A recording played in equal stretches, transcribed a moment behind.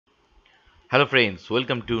Hello friends,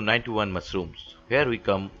 welcome to 91 Mushrooms. Here we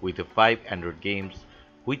come with the 5 Android games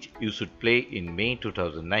which you should play in May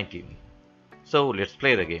 2019. So let's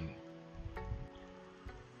play the game.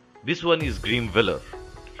 This one is Grimvalor.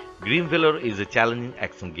 Grimvalor is a challenging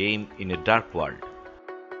action game in a dark world.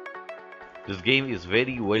 This game is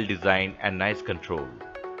very well designed and nice control,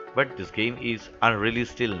 but this game is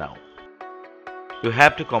unreleased till now. You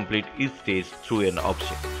have to complete each stage through an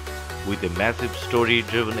object with a massive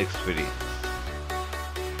story-driven experience.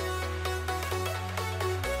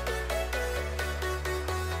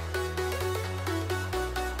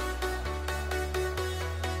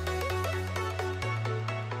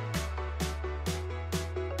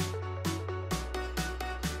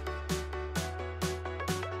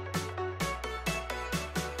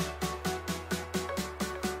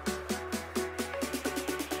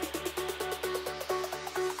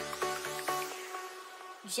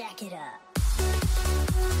 Jack it up.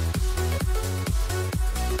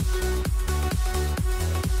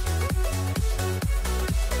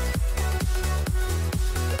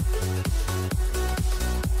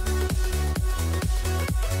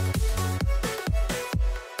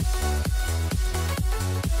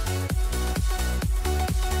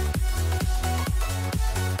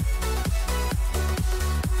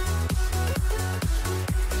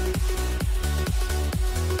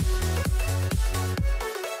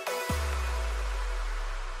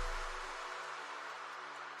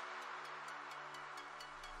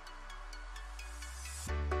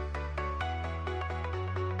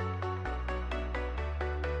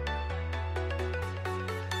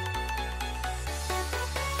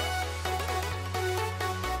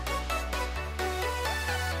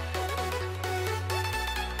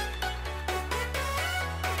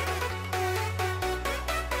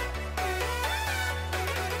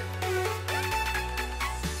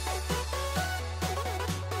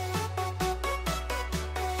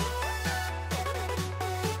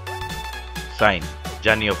 Sign,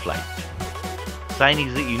 Journey of Light. Sign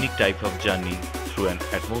is a unique type of journey through an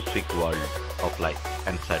atmospheric world of light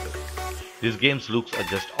and shadow. These games looks are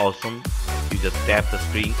just awesome. You just tap the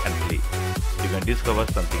screen and play. You can discover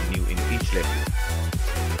something new in each level.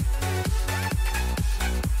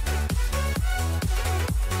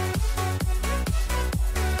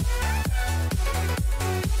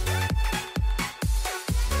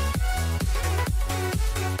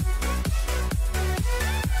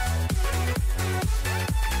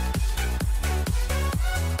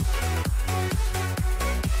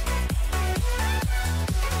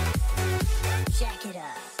 Jack it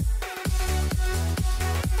up.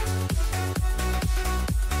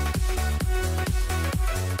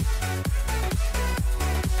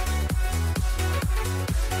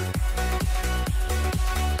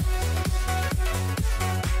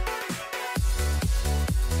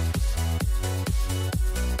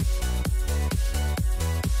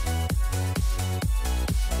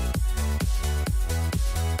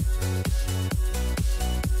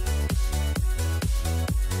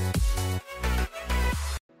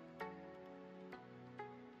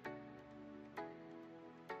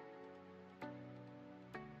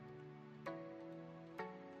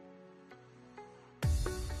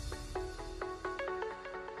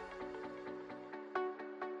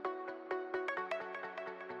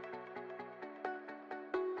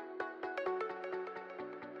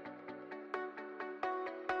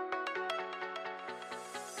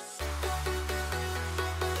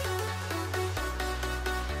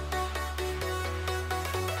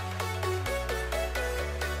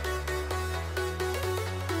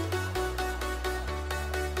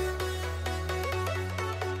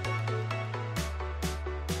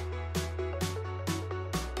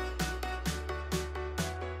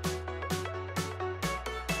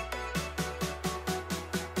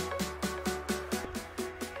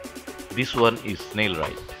 This one is Snail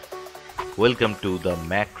Ride. Welcome to the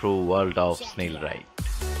macro world of Snail Ride.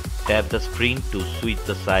 Tap the screen to switch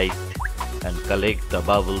the side and collect the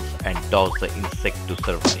bubbles and dodge the insect to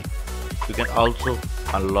survive. You can also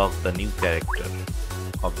unlock the new character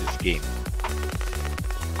of this game.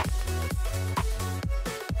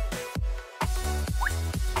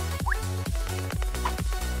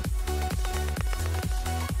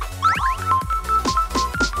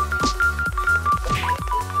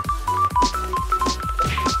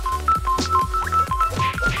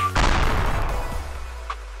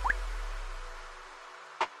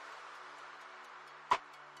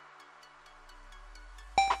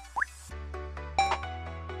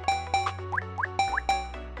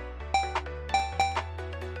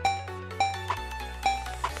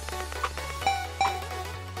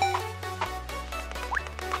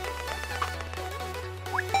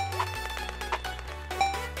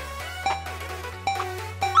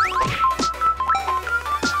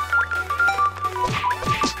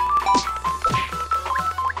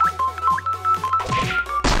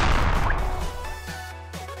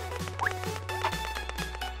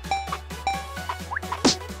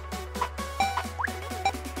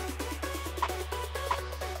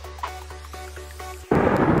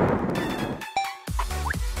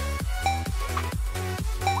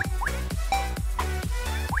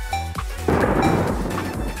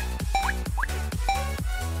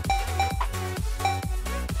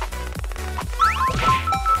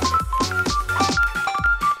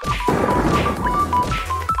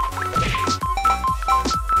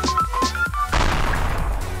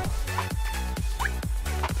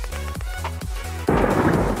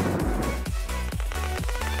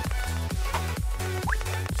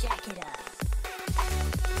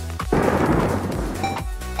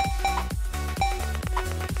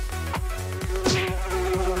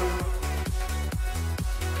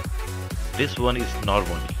 This one is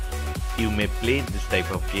Noirmony. You may play this type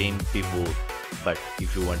of game before, but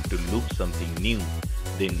if you want to look something new,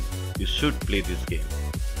 then you should play this game.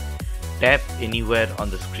 Tap anywhere on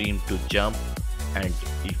the screen to jump, and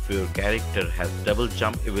if your character has double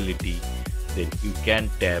jump ability, then you can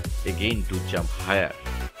tap again to jump higher.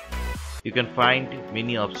 You can find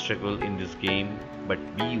many obstacles in this game, but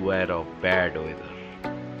beware of bad weather.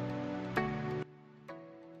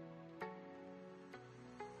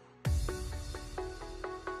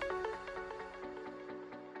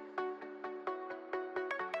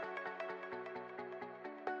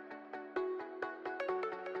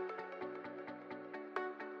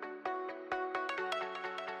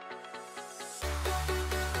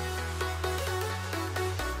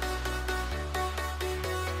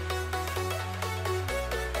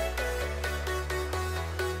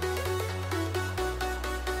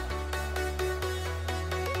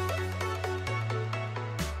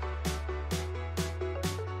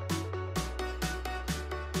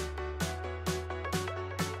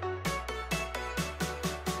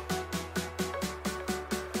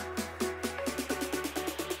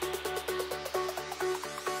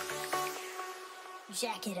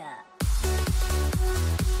 Jack it up.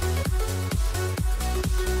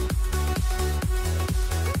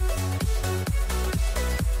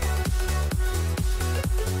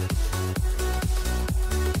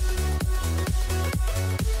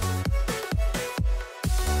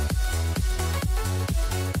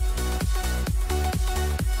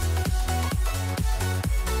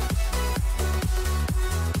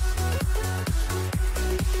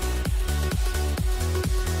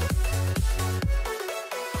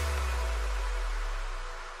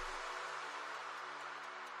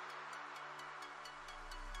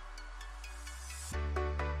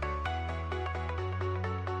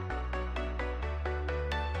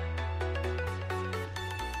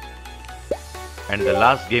 And the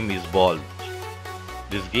last game is Ballz.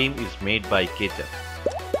 This game is made by Ketchup.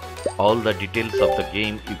 All the details of the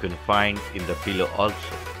game you can find in the below also.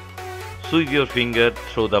 Sweep your finger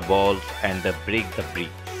through the balls and break the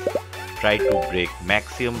bricks. Try to break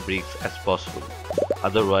maximum bricks as possible,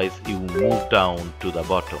 otherwise you move down to the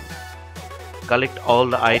bottom. Collect all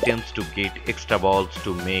the items to get extra balls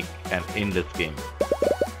to make an endless game.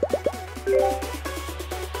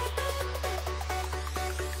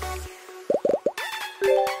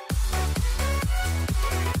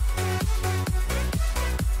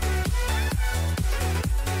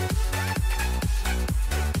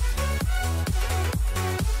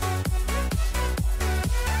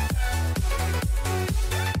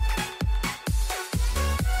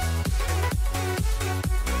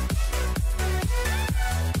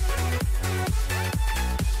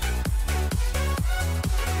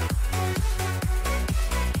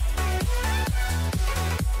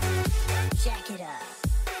 Jack it up.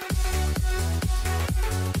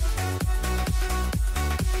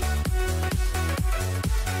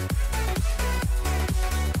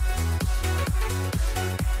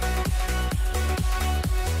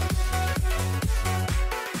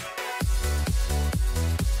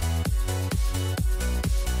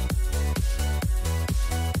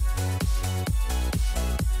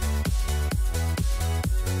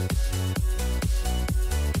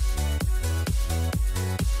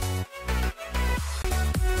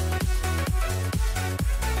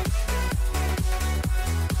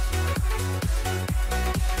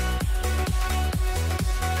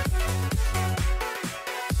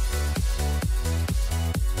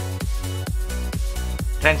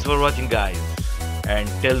 Thanks for watching guys, and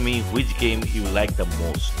tell me which game you like the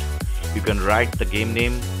most. You can write the game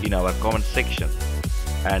name in our comment section,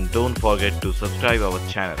 and don't forget to subscribe our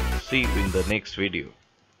channel. See you in the next video.